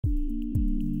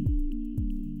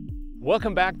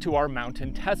Welcome back to our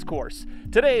mountain test course.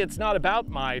 Today it's not about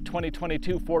my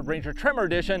 2022 Ford Ranger Tremor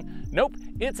edition. Nope,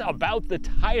 it's about the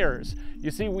tires.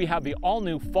 You see, we have the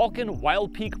all-new Falken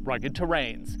Wildpeak Rugged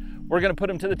Terrains. We're going to put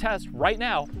them to the test right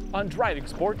now on Driving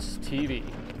Sports TV.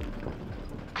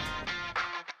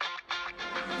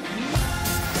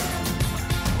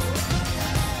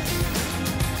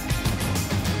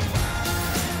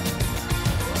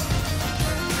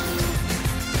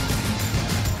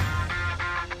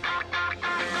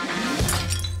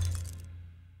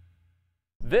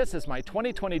 This is my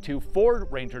 2022 Ford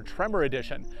Ranger Tremor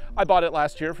edition. I bought it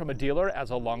last year from a dealer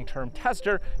as a long-term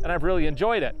tester, and I've really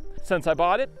enjoyed it. Since I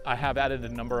bought it, I have added a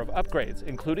number of upgrades,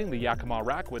 including the Yakima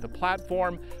rack with a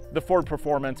platform, the Ford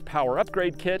Performance Power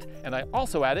Upgrade Kit, and I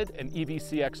also added an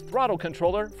EVCX throttle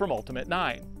controller from Ultimate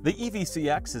 9. The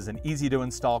EVCX is an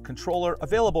easy-to-install controller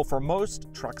available for most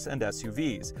trucks and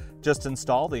SUVs. Just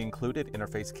install the included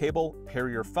interface cable, pair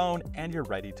your phone, and you're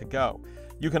ready to go.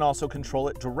 You can also control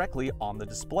it directly on the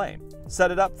display. Set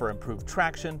it up for improved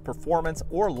traction, performance,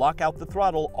 or lock out the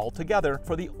throttle altogether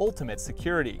for the ultimate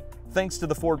security. Thanks to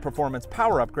the Ford Performance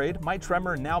Power Upgrade, my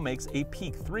Tremor now makes a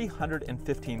peak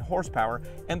 315 horsepower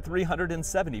and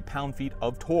 370 pound-feet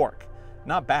of torque.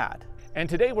 Not bad. And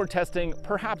today we're testing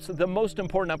perhaps the most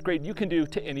important upgrade you can do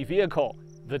to any vehicle,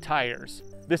 the tires.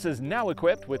 This is now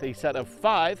equipped with a set of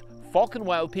 5 Falken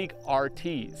Wildpeak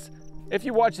RTs. If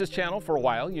you watch this channel for a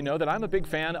while, you know that I'm a big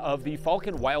fan of the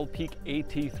Falken Wildpeak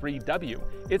AT3W.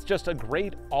 It's just a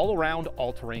great all-around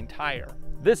all-terrain tire.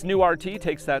 This new RT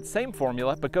takes that same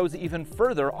formula but goes even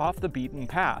further off the beaten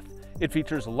path. It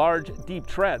features large, deep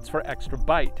treads for extra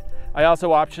bite. I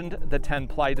also optioned the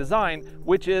 10-ply design,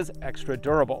 which is extra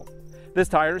durable. This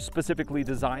tire is specifically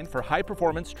designed for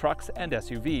high-performance trucks and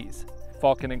SUVs.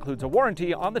 Falken includes a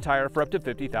warranty on the tire for up to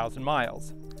 50,000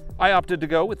 miles. I opted to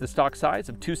go with the stock size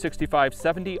of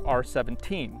 265/70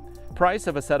 R17. Price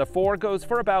of a set of 4 goes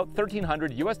for about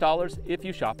 $1,300 US if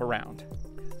you shop around.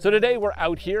 So today we're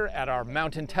out here at our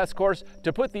mountain test course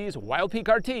to put these Wildpeak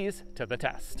RTs to the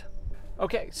test.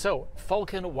 Okay, so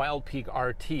Falken Wildpeak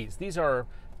RTs. These are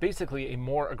basically a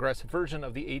more aggressive version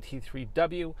of the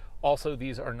AT3W. Also,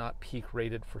 these are not peak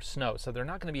rated for snow, so they're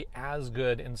not going to be as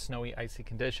good in snowy, icy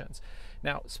conditions.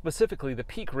 Now, specifically, the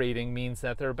peak rating means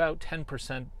that they're about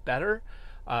 10% better,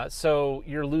 so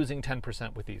you're losing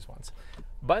 10% with these ones.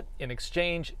 But in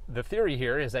exchange, the theory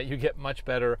here is that you get much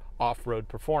better off-road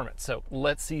performance. So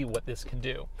let's see what this can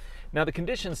do. Now, the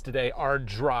conditions today are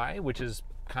dry, which is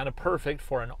kind of perfect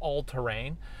for an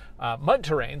all-terrain. Mud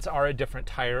terrains are a different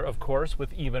tire, of course,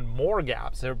 with even more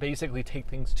gaps. They basically take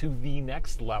things to the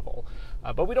next level,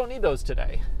 but we don't need those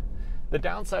today. The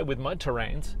downside with mud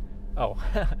terrains,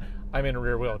 I'm in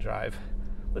rear-wheel drive.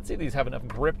 Let's see if these have enough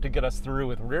grip to get us through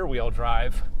with rear-wheel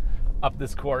drive up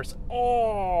this course.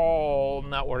 Oh,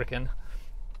 not working.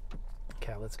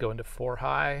 Okay, let's go into 4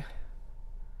 high.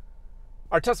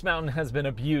 Our test mountain has been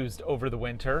abused over the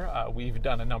winter. We've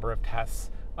done a number of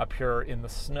tests up here in the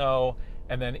snow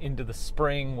and then into the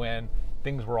spring when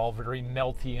things were all very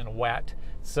melty and wet.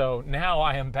 So now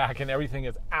I am back and everything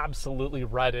is absolutely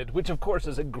rutted, which of course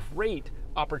is a great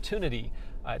opportunity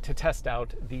to test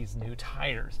out these new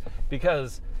tires,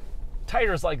 because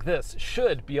tires like this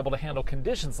should be able to handle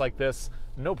conditions like this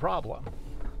no problem.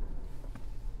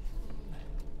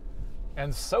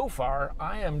 And so far,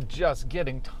 I am just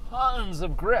getting tons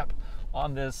of grip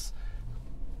on this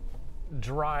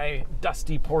dry,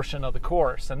 dusty portion of the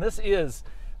course. And this is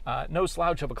no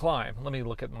slouch of a climb. Let me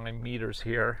look at my meters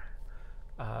here.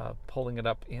 Pulling it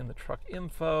up in the truck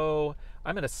info.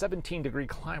 I'm at a 17-degree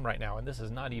climb right now, and this is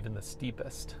not even the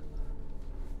steepest.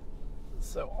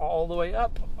 So all the way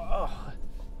up. Oh,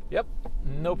 yep,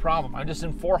 no problem. I'm just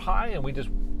in 4 high, and we just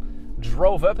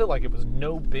drove up it like it was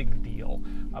no big deal.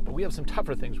 But we have some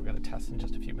tougher things we're going to test in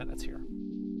just a few minutes here.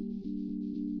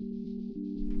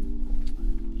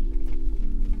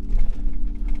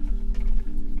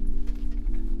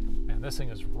 Man, this thing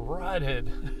is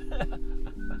rutted.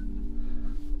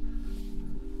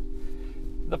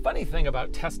 The funny thing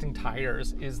about testing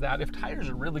tires is that if tires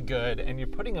are really good and you're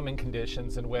putting them in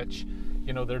conditions in which,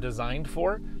 you know, they're designed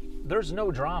for, there's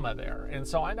no drama there. And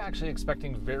so I'm actually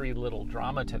expecting very little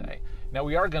drama today. Now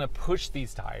we are going to push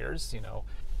these tires, you know,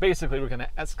 basically we're going to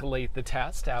escalate the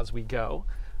test as we go.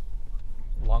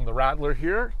 Along the Rattler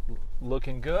here,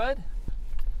 looking good.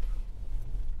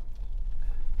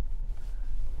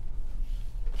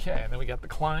 Okay, and then we got the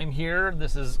climb here.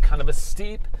 This is kind of a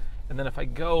steep. And then if I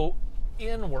go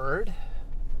inward,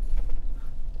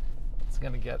 it's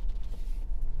going to get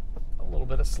a little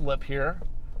bit of slip here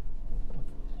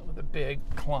with a big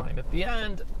climb at the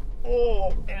end.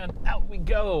 Oh, and out we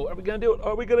go. Are we gonna do it?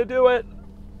 Are we gonna do it?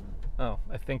 Oh,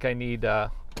 I think I need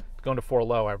going to 4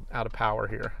 low. I'm out of power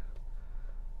here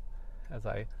as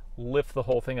I lift the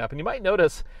whole thing up. And you might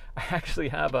notice I actually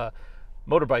have a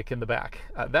motorbike in the back.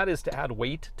 That is to add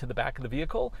weight to the back of the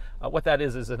vehicle. What that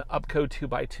is an Upco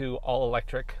 2x2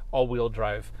 all-electric, all-wheel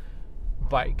drive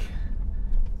bike.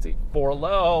 Let's see, 4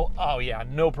 low. Oh yeah,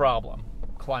 no problem.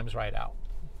 Climbs right out.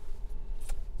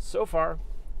 So far,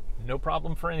 no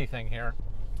problem for anything here.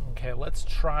 Okay, let's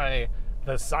try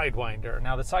the Sidewinder.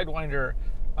 Now the Sidewinder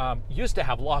used to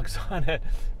have logs on it,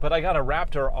 but I got a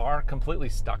Raptor R completely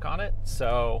stuck on it,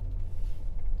 so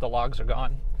the logs are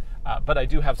gone. But I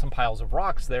do have some piles of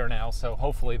rocks there now, so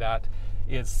hopefully that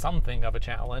is something of a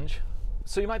challenge.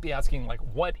 So you might be asking, like,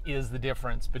 what is the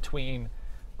difference between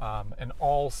an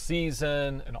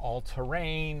all-season, an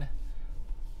all-terrain,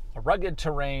 a rugged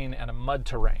terrain, and a mud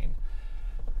terrain?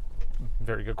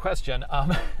 Very good question.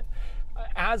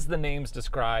 As the names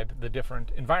describe the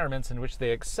different environments in which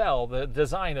they excel, the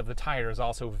design of the tire is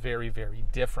also very, very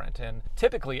different. And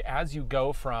typically, as you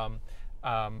go from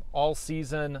all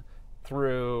season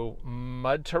through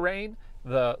mud terrain,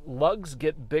 the lugs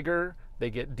get bigger,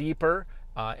 they get deeper,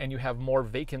 and you have more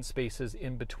vacant spaces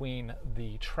in between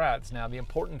the treads. Now, the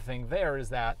important thing there is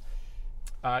that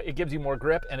it gives you more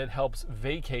grip and it helps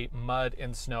vacate mud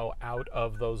and snow out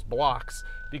of those blocks.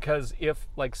 Because if,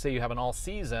 like, say you have an all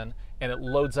season and it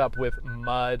loads up with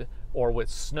mud or with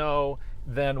snow,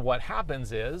 then what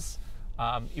happens is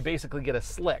you basically get a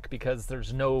slick because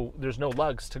there's no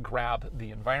lugs to grab the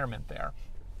environment there.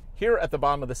 Here at the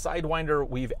bottom of the Sidewinder,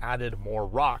 we've added more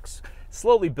rocks,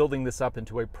 slowly building this up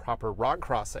into a proper rock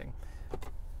crossing.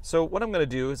 So what I'm going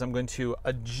to do is I'm going to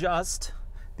adjust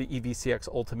the EVCX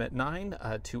Ultimate 9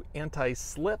 to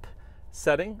anti-slip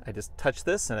setting. I just touch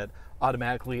this and it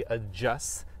automatically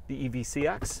adjusts the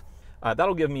EVCX.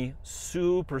 That'll give me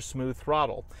super smooth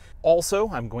throttle. Also,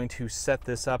 I'm going to set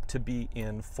this up to be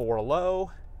in 4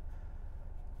 low,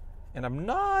 and I'm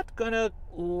not going to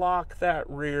lock that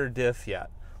rear diff yet.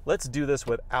 Let's do this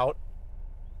without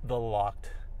the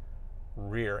locked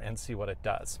rear and see what it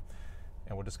does.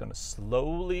 And we're just going to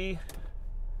slowly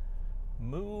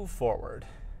move forward.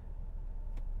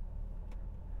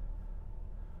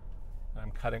 I'm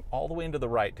cutting all the way into the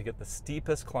right to get the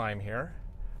steepest climb here.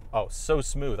 Oh, so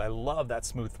smooth. I love that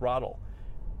smooth throttle.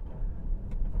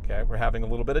 Okay, we're having a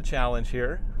little bit of challenge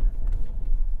here.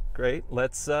 Great.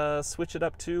 Let's switch it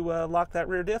up to lock that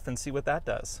rear diff and see what that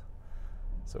does.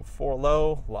 So 4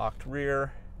 low, locked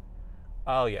rear.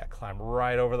 Oh yeah, climb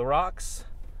right over the rocks.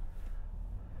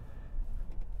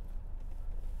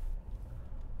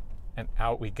 And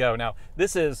out we go. Now,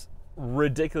 this is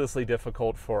ridiculously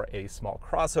difficult for a small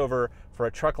crossover. For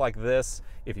a truck like this,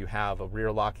 if you have a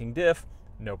rear locking diff,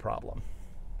 no problem.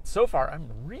 So far, I'm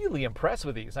really impressed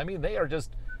with these. I mean,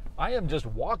 I am just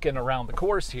walking around the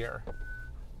course here.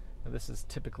 Now, this is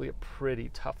typically a pretty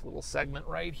tough little segment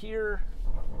right here.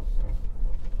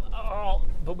 Oh,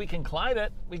 but we can climb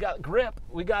it. We got grip.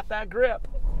 We got that grip.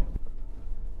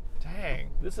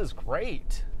 Dang, this is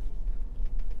great.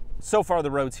 So far, the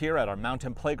roads here at our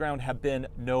mountain playground have been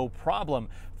no problem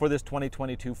for this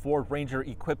 2022 Ford Ranger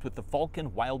equipped with the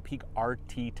Falken Wildpeak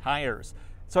RT tires.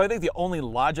 So I think the only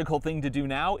logical thing to do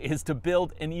now is to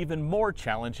build an even more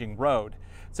challenging road.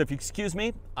 So if you excuse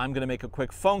me, I'm going to make a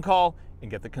quick phone call and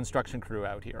get the construction crew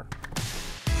out here.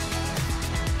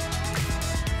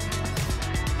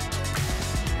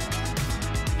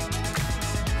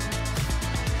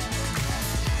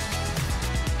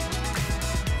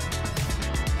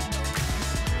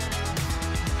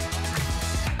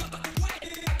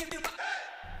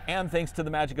 And thanks to the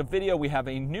magic of video, we have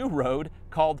a new road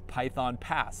called Python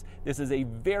Pass. This is a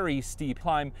very steep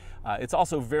climb. It's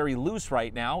also very loose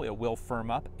right now. It will firm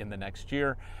up in the next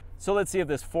year. So let's see if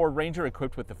this Ford Ranger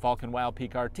equipped with the Falken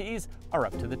Wildpeak RTs are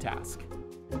up to the task.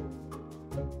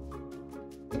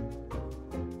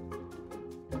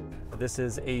 This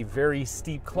is a very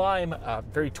steep climb,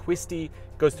 very twisty,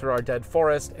 goes through our dead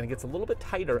forest, and it gets a little bit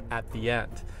tighter at the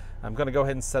end. I'm going to go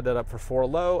ahead and set it up for 4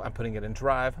 low. I'm putting it in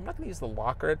drive. I'm not going to use the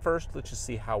locker at first. Let's just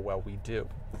see how well we do.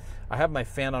 I have my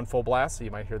fan on full blast, so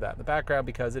you might hear that in the background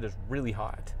because it is really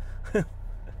hot. So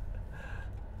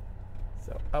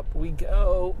up we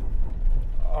go.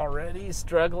 Already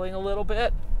struggling a little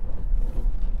bit.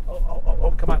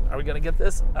 Oh, come on. Are we going to get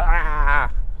this?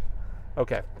 Ah!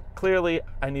 Okay, clearly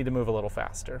I need to move a little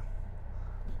faster.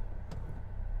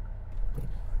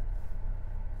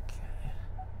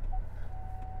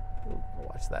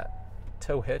 Watch that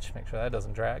toe hitch, make sure that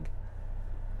doesn't drag.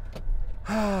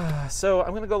 So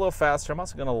I'm going to go a little faster. I'm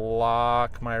also going to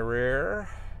lock my rear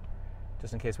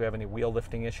just in case we have any wheel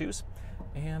lifting issues.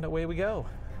 And away we go.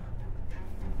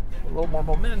 A little more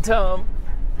momentum.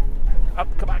 Up,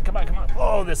 come on, come on, come on.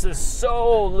 Oh, this is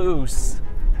so loose.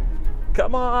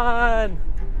 Come on.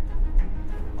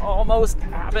 Almost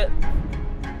have it.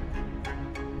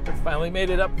 I finally made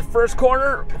it up the first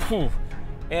corner. Whew.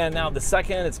 And now the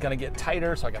second, it's gonna get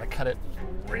tighter, so I gotta cut it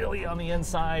really on the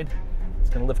inside. It's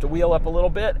gonna lift the wheel up a little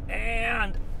bit,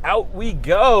 and out we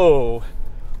go.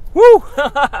 Woo!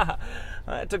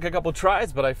 It took a couple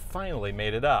tries, but I finally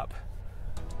made it up.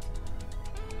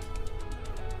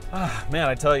 Ah, man,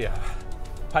 I tell you,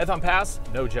 Python Pass,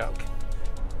 no joke.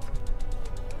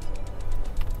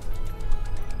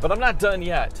 But I'm not done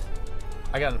yet.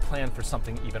 I got a plan for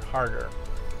something even harder.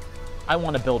 I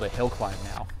want to build a hill climb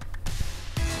now.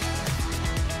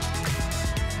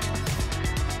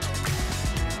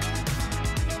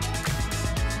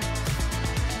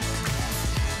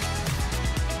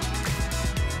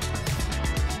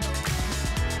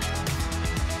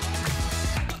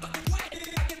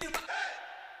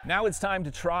 Now it's time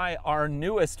to try our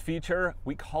newest feature.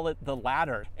 We call it the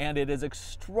ladder, and it is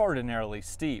extraordinarily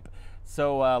steep.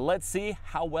 So let's see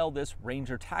how well this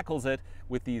Ranger tackles it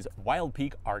with these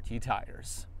Wildpeak RT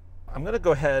tires. I'm gonna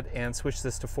go ahead and switch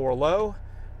this to 4 low,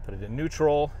 put it in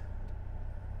neutral.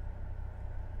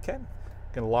 Okay,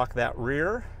 gonna lock that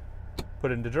rear,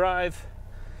 put it into drive.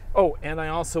 Oh, and I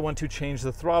also want to change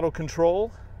the throttle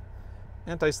control.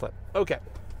 Anti-slip, okay.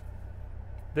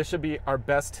 This should be our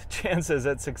best chances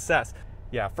at success.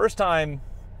 Yeah, first time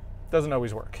doesn't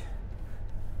always work.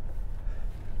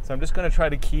 So I'm just gonna try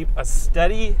to keep a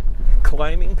steady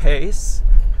climbing pace.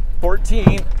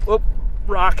 14, whoop,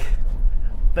 rock.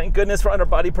 Thank goodness for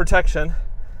underbody protection.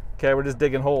 Okay, we're just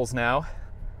digging holes now.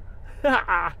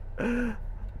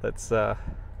 Let's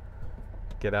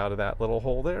get out of that little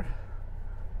hole there.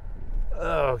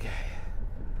 Okay,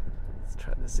 let's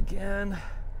try this again.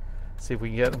 See if we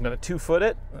can get, I'm gonna 2-foot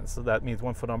it. So that means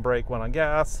 1 foot on brake, 1 on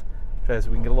gas. Try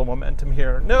so we can get a little momentum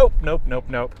here. Nope, nope, nope,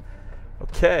 nope.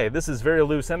 Okay, this is very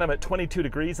loose and I'm at 22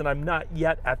 degrees and I'm not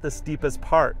yet at the steepest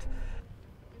part.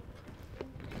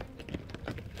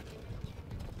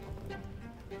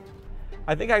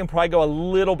 I think I can probably go a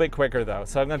little bit quicker though.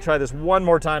 So I'm gonna try this one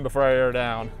more time before I air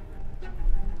down.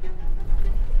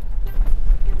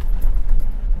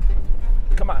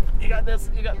 Come on, you got this,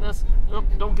 you got this. Oh,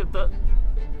 don't get the,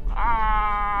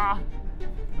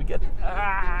 we get,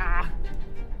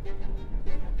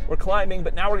 We're climbing,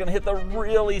 but now we're gonna hit the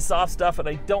really soft stuff and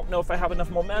I don't know if I have enough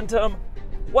momentum.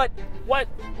 What?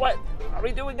 Are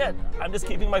we doing it? I'm just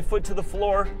keeping my foot to the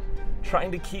floor,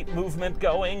 trying to keep movement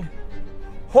going.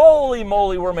 Holy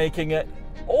moly, we're making it.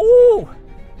 Oh!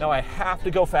 Now I have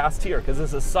to go fast here because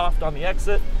this is soft on the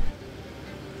exit.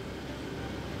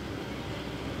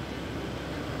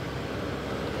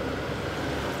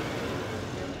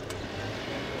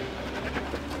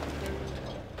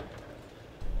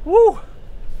 Woo!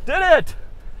 Did it!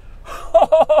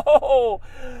 Oh,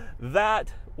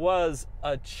 that was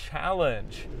a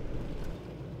challenge.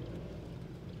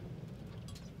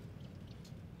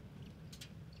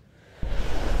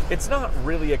 It's not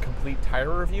really a complete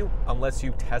tire review unless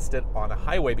you test it on a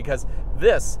highway, because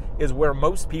this is where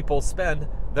most people spend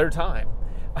their time.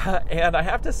 And I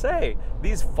have to say,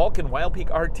 these Falken Wildpeak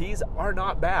RTs are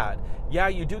not bad. Yeah,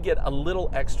 you do get a little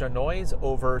extra noise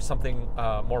over something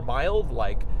more mild,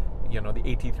 like, you know, the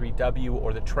AT3W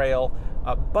or the Trail,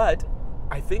 but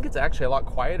I think it's actually a lot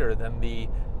quieter than the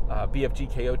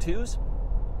BFG KO2s.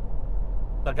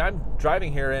 Like, I'm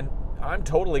driving here and I'm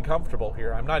totally comfortable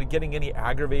here. I'm not getting any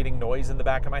aggravating noise in the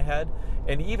back of my head.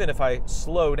 And even if I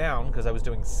slow down, because I was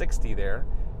doing 60 there,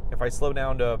 if I slow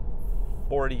down to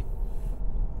 40,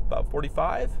 about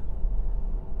 45,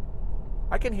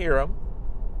 I can hear them,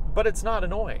 but it's not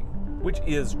annoying, which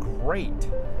is great.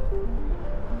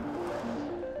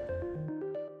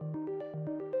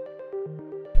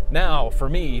 Now for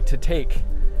me to take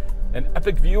an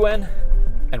epic view in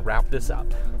and wrap this up.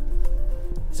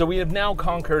 So we have now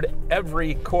conquered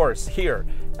every course here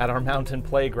at our mountain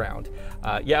playground.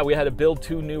 Yeah, we had to build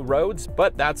 2 new roads,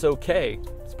 but that's okay.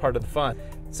 It's part of the fun.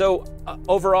 So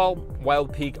overall,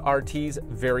 Wildpeak RTs,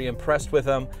 very impressed with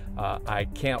them. I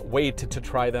can't wait to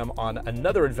try them on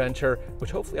another adventure,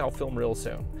 which hopefully I'll film real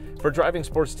soon. For Driving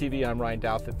Sports TV, I'm Ryan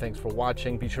Douthit. Thanks for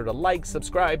watching. Be sure to like,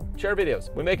 subscribe, share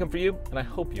videos. We make them for you, and I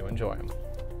hope you enjoy them.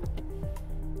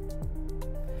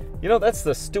 You know, that's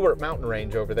the Stewart Mountain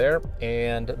Range over there,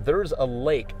 and there's a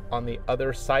lake on the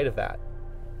other side of that.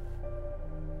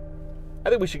 I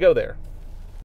think we should go there.